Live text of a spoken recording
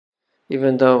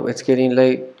even though it's getting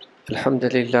late,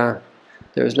 alhamdulillah,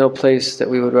 there is no place that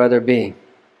we would rather be.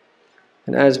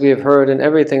 And as we have heard in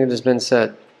everything that has been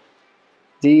said,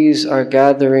 these are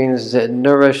gatherings that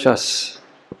nourish us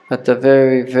at the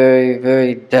very, very,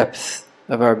 very depth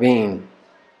of our being.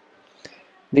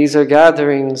 These are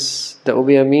gatherings that will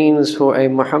be a means for a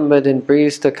Muhammadan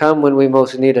breeze to come when we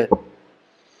most need it.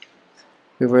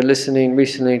 We were listening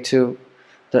recently to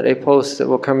a post that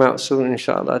will come out soon,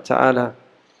 inshaAllah ta'ala,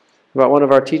 about one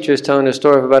of our teachers telling a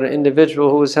story about an individual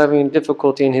who was having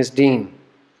difficulty in his deen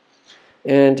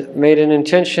and made an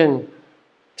intention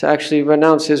to actually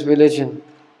renounce his religion.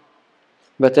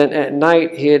 But then at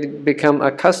night he had become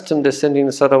accustomed to sending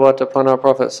salawat upon our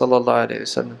Prophet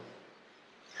ﷺ.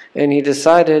 And he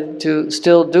decided to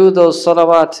still do those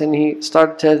salawats, and he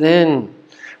started to then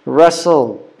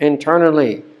wrestle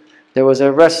internally. There was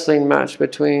a wrestling match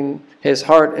between his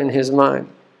heart and his mind.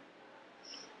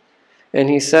 And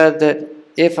he said that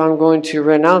if I'm going to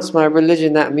renounce my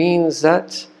religion, that means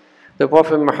that the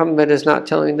Prophet Muhammad is not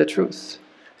telling the truth.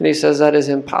 And he says that is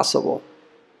impossible.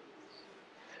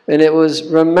 And it was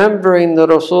remembering the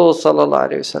Rasul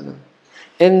ﷺ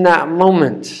in that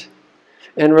moment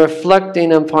and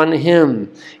reflecting upon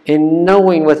him and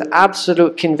knowing with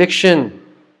absolute conviction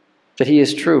that he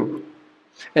is true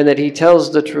and that he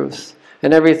tells the truth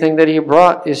and everything that he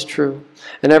brought is true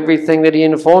and everything that he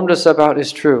informed us about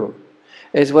is true,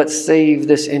 is what saved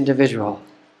this individual.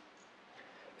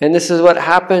 And this is what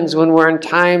happens when we're in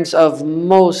times of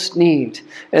most need,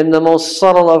 in the most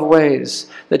subtle of ways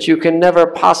that you can never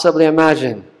possibly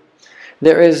imagine.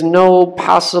 There is no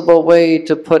possible way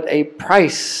to put a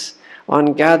price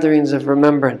on gatherings of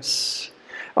remembrance,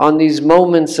 on these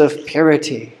moments of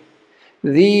purity.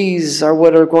 These are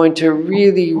what are going to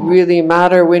really, really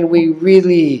matter when we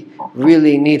really,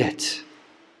 really need it.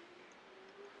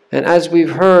 And as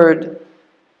we've heard,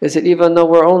 is that even though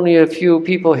we're only a few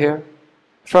people here,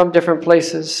 from different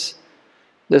places,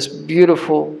 this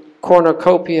beautiful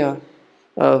cornucopia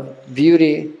of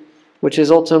beauty, which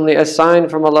is ultimately a sign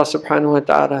from Allah subhanahu wa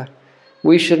ta'ala,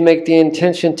 we should make the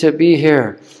intention to be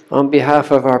here on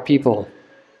behalf of our people,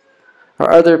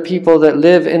 or other people that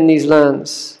live in these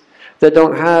lands that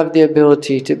don't have the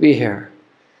ability to be here.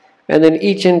 And then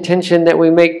each intention that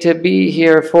we make to be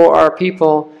here for our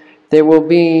people, there will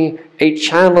be a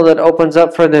channel that opens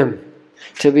up for them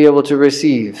to be able to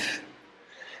receive.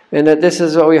 And that this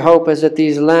is what we hope, is that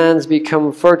these lands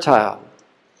become fertile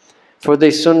for the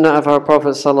sunnah of our Prophet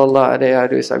sallallahu alaihi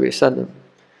wasallam.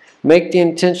 Make the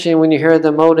intention when you hear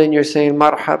the moda and you're saying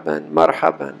marhaban,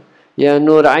 marhaban, ya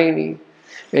nur aini,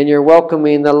 and you're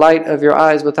welcoming the light of your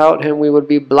eyes. Without him we would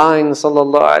be blind,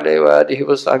 sallallahu alaihi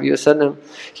wasallam.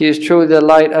 He is truly the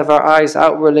light of our eyes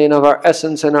outwardly and of our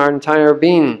essence and our entire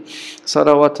being.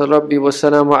 Salawatu rabbi wa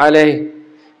salamu alayhi.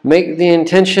 Make the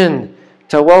intention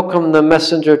to welcome the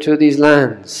messenger to these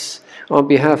lands on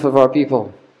behalf of our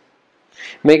people.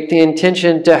 Make the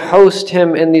intention to host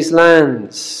him in these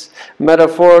lands,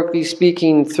 metaphorically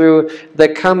speaking, through the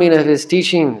coming of his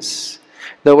teachings.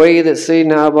 The way that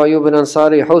Sayyidina Abu Ayyub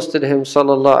al-Ansari hosted him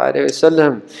sallallahu alaihi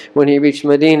wasallam when he reached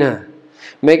Medina.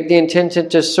 Make the intention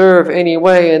to serve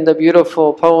anyway. In the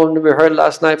beautiful poem we heard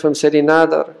last night from Sayyidi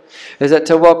Nadar, is that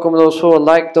to welcome those who are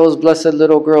like those blessed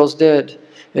little girls did,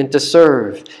 and to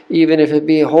serve, even if it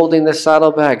be holding the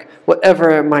saddlebag,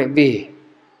 whatever it might be.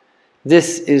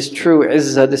 This is true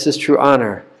izzah, this is true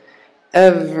honor.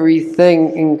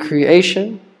 Everything in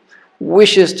creation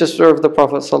wishes to serve the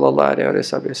Prophet sallallahu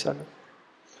alaihi wasallam.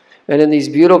 And in these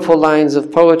beautiful lines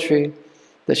of poetry,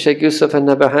 the Shaykh Yusuf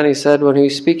al-Nabahani said when he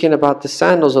was speaking about the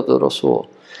sandals of the Rasul,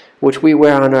 which we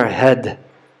wear on our head,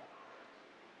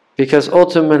 because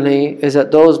ultimately is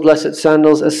that those blessed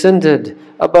sandals ascended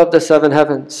above the seven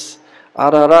heavens.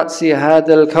 Ala ratsi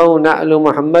hadal kawn na'lu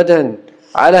Muhammadan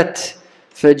alat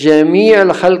fa jami'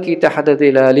 al-khalqi tahta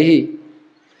dhilalihi,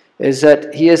 is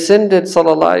that he ascended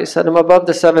sallallahu alaihi wasallam above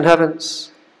the seven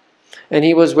heavens, and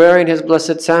he was wearing his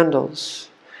blessed sandals,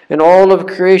 and all of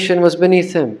creation was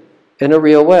beneath him in a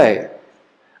real way.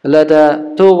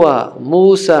 Lada tuwa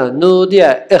Musa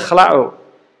nudiya ikhla'u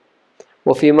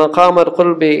وفي مقام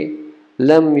القرب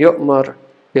لم يؤمر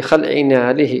بخلع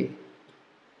نعله.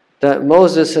 That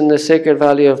Moses in the sacred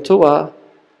valley of Tuwa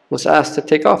was asked to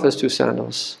take off his two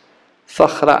sandals.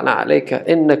 فَخْرَعْنَ عَلَيْكَ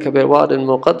إِنَّكَ بِالْوَادِ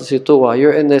الْمُقَدَّسِ طُوَى.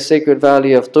 You're in the sacred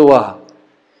valley of Tuwa.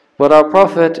 But our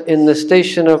Prophet in the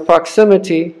station of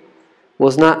proximity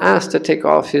was not asked to take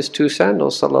off his two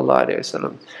sandals sallallahu alaihi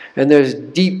wasallam. And there's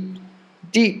deep,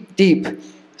 deep, deep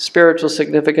spiritual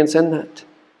significance in that.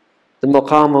 The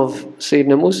maqam of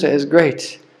Sayyidina Musa is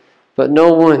great, but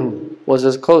no one was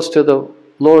as close to the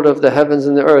Lord of the heavens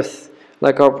and the earth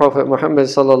like our Prophet Muhammad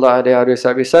sallallahu alaihi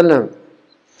wasallam.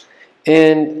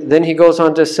 And then he goes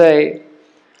on to say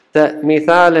that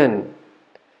mithalan,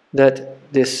 that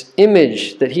this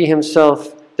image that he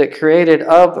himself that created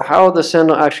of how the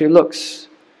sandal actually looks,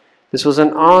 this was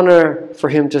an honor for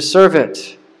him to serve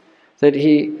it. That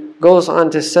he goes on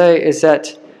to say is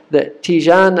that the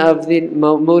tijan of the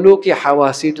muluki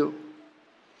hawasidu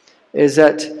is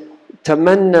that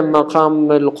tamanna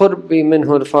maqam al-qurbi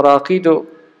minhu al-faraqidu,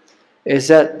 is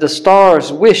that the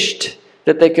stars wished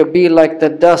that they could be like the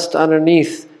dust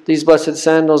underneath these blessed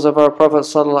sandals of our Prophet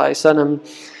ﷺ,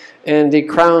 and the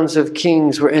crowns of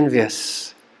kings were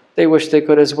envious. They wish they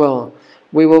could as well.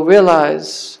 We will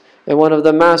realize, and one of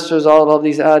the masters of all of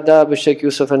these adab is Shaykh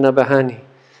Yusuf al-Nabahani.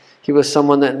 He was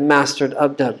someone that mastered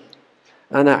abdab.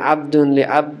 Ana abdun li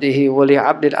abdihi wa li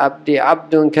abdil abdi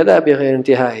abdun kada bi ghayr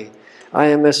intihai. I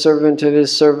am a servant of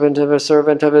his servant of a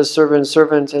servant of his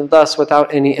servant, and thus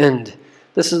without any end.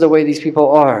 This is the way these people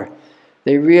are.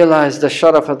 They realize the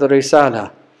sharaf of the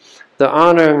risala, the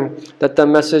honor that the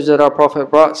message that our Prophet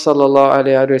brought sallallahu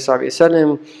alaihi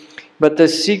wasallam. But the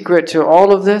secret to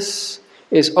all of this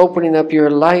is opening up your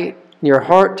light, your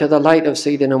heart to the light of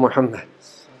Sayyidina Muhammad,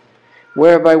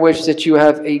 whereby which that you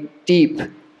have a deep,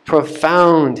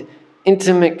 profound,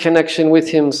 intimate connection with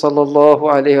him sallallahu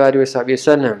alaihi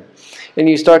wasallam. And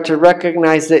you start to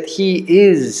recognize that he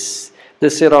is the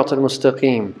Sirat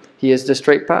al-Mustaqim. He is the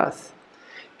straight path.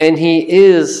 And he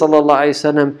is, sallallahu alayhi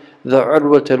wa sallam, the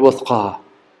Urwat al-Wuthqa.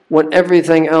 When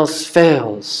everything else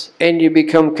fails and you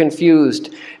become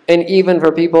confused, and even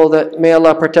for people that, may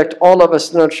Allah protect all of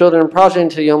us and our children and progeny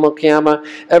to Yawm al-Qiyamah,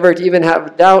 ever to even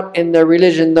have doubt in their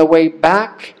religion, the way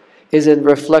back is in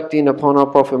reflecting upon our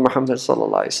Prophet Muhammad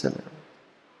sallallahu alayhi wa sallam.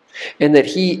 And that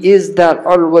he is that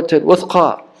Urwat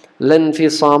al-Wuthqa, lan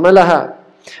fisama laha,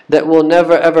 that will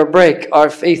never ever break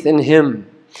our faith in him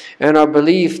and our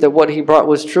belief that what he brought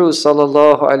was true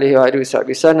sallallahu alaihi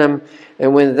wasallam.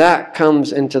 And when that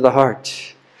comes into the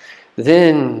heart,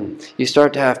 then you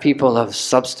start to have people of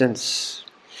substance.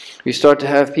 You start to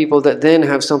have people that then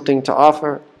have something to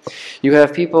offer. You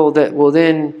have people that will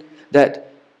then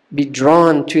be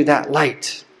drawn to that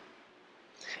light.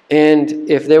 And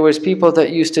if there was people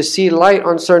that used to see light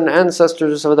on certain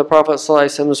ancestors of the Prophet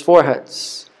ﷺ's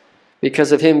foreheads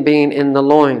because of him being in the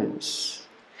loins,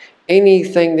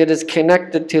 anything that is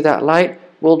connected to that light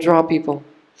will draw people.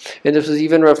 And this was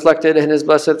even reflected in his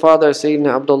blessed father,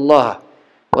 Sayyidina Abdullah.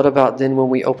 What about then when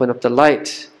we open up the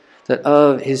light that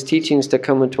of his teachings to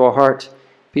come into our heart,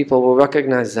 people will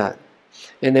recognize that.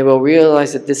 And they will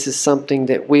realize that this is something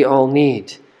that we all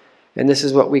need. And this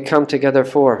is what we come together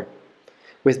for,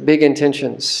 with big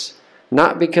intentions.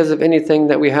 Not because of anything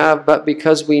that we have, but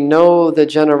because we know the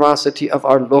generosity of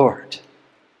our Lord.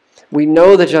 We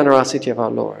know the generosity of our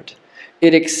Lord.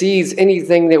 It exceeds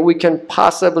anything that we can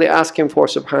possibly ask him for,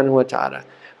 subhanahu wa ta'ala.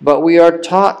 But we are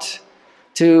taught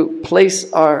to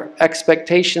place our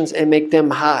expectations and make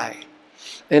them high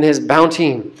in his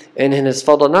bounty and in his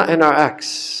fadl, not in our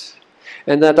acts.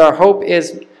 And that our hope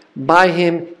is by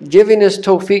him giving us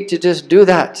tawfiq to just do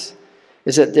that,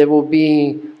 is that there will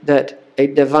be that a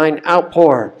divine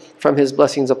outpour from his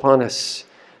blessings upon us.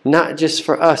 Not just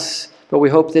for us, but we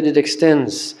hope that it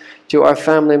extends to our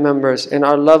family members and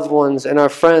our loved ones and our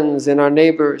friends and our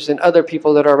neighbors and other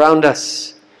people that are around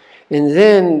us. And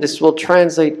then this will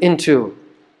translate into,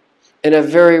 in a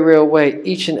very real way,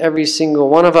 each and every single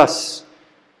one of us,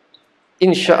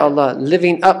 inshallah,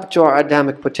 living up to our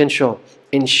Adamic potential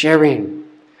in sharing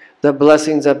the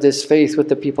blessings of this faith with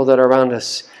the people that are around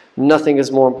us. Nothing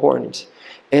is more important.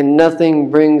 And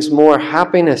nothing brings more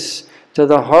happiness to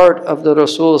the heart of the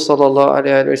Rasul sallallahu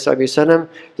alaihi wasallam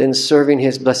than serving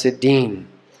his blessed deen.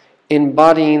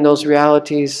 Embodying those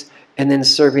realities and then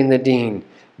serving the deen.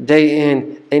 Day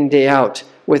in and day out.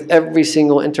 With every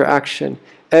single interaction.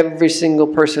 Every single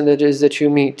person that you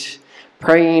meet.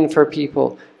 Praying for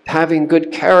people. Having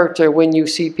good character when you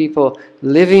see people.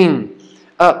 Living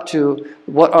up to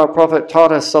what our Prophet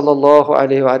taught us sallallahu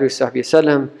alaihi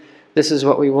wasallam. This is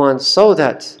what we want, so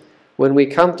that when we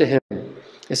come to him,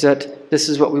 is that this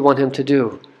is what we want him to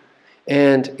do.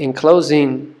 And in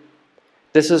closing,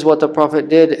 this is what the Prophet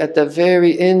did at the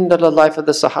very end of the life of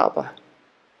the Sahaba.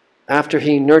 After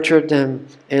he nurtured them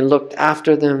and looked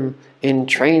after them and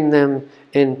trained them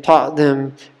and taught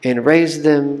them and raised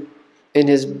them in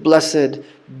his blessed,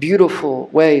 beautiful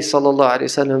way, sallallahu alaihi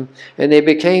wasallam, and they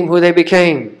became who they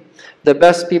became, the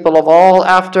best people of all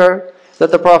after that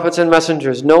the prophets and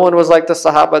messengers. No one was like the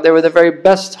Sahaba. They were the very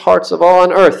best hearts of all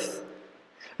on earth.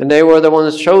 And they were the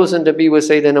ones chosen to be with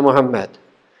Sayyidina Muhammad.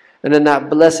 And in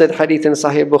that blessed hadith in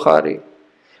Sahih Bukhari,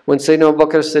 when Sayyidina Abu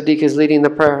Bakr as-Siddiq is leading the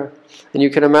prayer. And you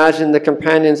can imagine the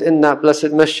companions in that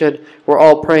blessed masjid were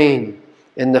all praying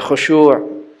in the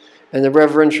khushu' and the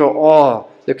reverential awe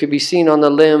that could be seen on the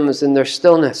limbs in their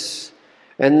stillness.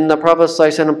 And then the Prophet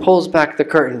ﷺ pulls back the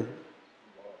curtain.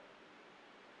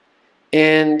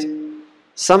 And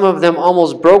some of them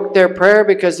almost broke their prayer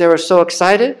because they were so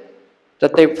excited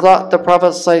that they thought the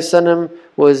Prophet ﷺ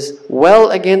was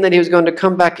well again, that he was going to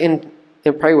come back in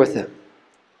and pray with them.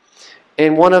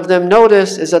 And one of them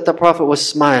noticed is that the Prophet was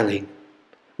smiling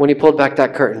when he pulled back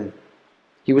that curtain.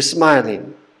 He was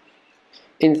smiling.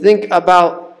 And think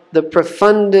about the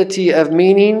profundity of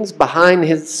meanings behind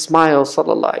his smile,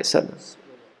 sallallahu alaihi wasallam.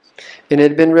 And it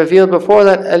had been revealed before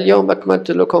that, al-yawma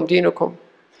akmaltu lakum dinakum,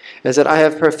 is that I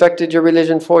have perfected your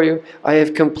religion for you. I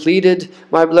have completed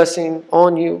my blessing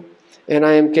on you. And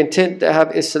I am content to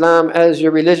have Islam as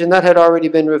your religion. That had already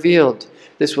been revealed.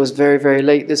 This was very, very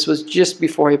late. This was just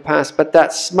before he passed. But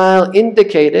that smile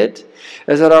indicated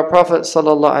is that our Prophet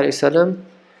ﷺ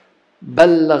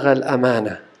بَلَّغَ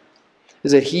الْأَمَانَةِ,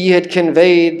 is that he had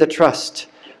conveyed the trust,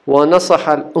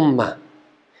 وَنَصَحَ الْأُمَّةِ,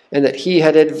 and that he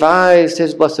had advised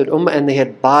his blessed ummah, and they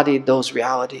had bodied those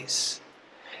realities.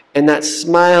 And that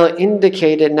smile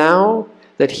indicated now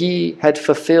that he had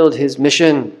fulfilled his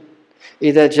mission.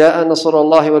 إِذَا جَاءَ نَصْرُ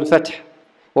اللَّهِ وَالْفَتْحِ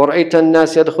وَرَأَيْتَ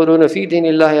النَّاسَ يَدْخُلُونَ فِي دِينِ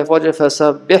اللَّهِ أَفْوَاجًا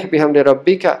فَسَبِّحْ بِحَمْدِ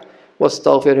رَبِّكَ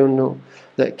وَاسْتَغْفِرْهُ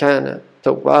that كَانَ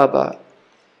تَوَّابًا,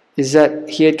 is that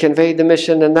he had conveyed the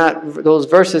mission, and that those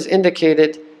verses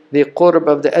indicated the qurb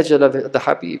of the ajal of the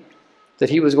Habib, that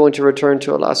he was going to return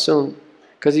to Allah soon,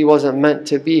 because he wasn't meant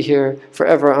to be here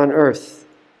forever on earth.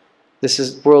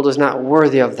 This world is not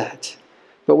worthy of that.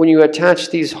 But when you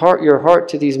attach your heart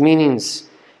to these meanings,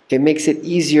 it makes it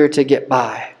easier to get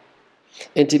by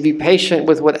and to be patient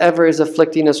with whatever is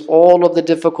afflicting us, all of the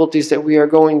difficulties that we are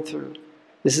going through.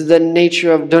 This is the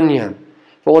nature of dunya.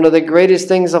 But one of the greatest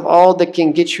things of all that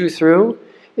can get you through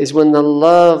is when the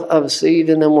love of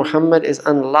Sayyidina Muhammad is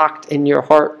unlocked in your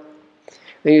heart.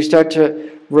 And you start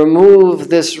to remove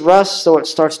this rust so it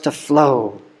starts to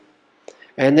flow.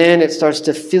 And then it starts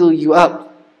to fill you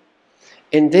up.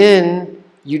 And then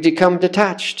you become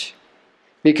detached,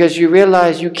 because you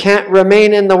realize you can't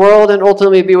remain in the world and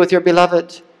ultimately be with your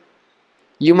beloved.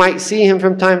 You might see him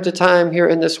from time to time here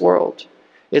in this world.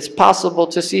 It's possible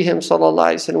to see him,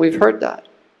 sallallahu alaihi wasallam, we've heard that.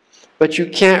 But you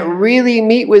can't really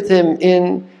meet with him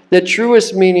in the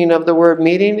truest meaning of the word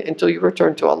meeting until you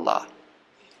return to Allah.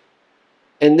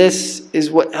 And this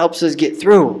is what helps us get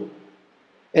through.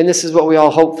 And this is what we all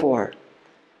hope for,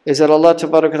 is that Allah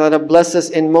Ta'ala bless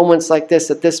us in moments like this,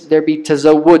 that there be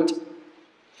tazawwud,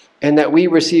 and that we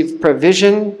receive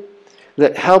provision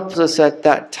that helps us at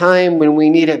that time when we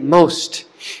need it most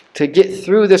to get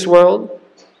through this world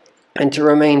and to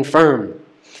remain firm,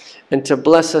 and to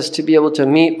bless us to be able to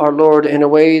meet our Lord in a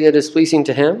way that is pleasing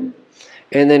to Him.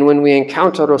 And then when we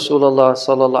encounter Rasulullah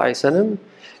sallallahu alaihi wasallam,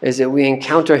 is that we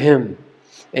encounter him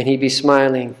and he be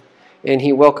smiling and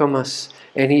he welcome us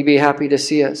and he be happy to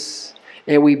see us,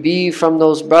 and we be from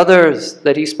those brothers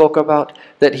that he spoke about,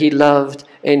 that he loved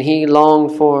and he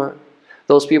longed for,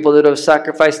 those people that have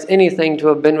sacrificed anything to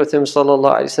have been with him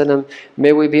sallallahu alaihi wasallam.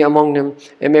 May we be among them,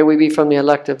 and may we be from the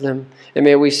elect of them, and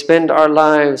may we spend our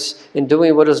lives in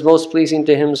doing what is most pleasing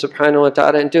to him subhanahu wa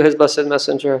ta'ala and to his blessed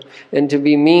messenger, and to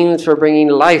be means for bringing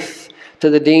life to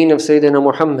the deen of Sayyidina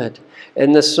Muhammad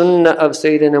and the sunnah of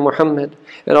Sayyidina Muhammad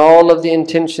and all of the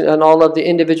intention and all of the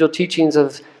individual teachings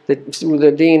of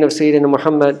the deen of Sayyidina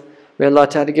Muhammad. May Allah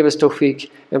Ta'ala give us tawfiq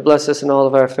and bless us in all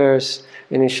of our affairs,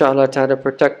 and inshallah Ta'ala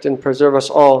protect and preserve us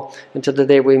all until the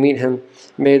day we meet him.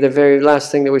 May the very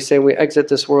last thing that we say when we exit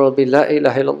this world be La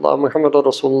ilaha illallah Muhammadur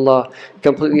Rasulullah,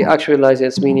 completely actualizing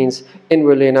its meanings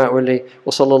inwardly and outwardly.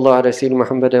 Wa sallallahu ala sayyidina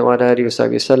Muhammadin wa ala alihi wa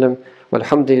sahbihi wa sallam.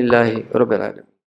 Walhamdulillahi rabbil alamin.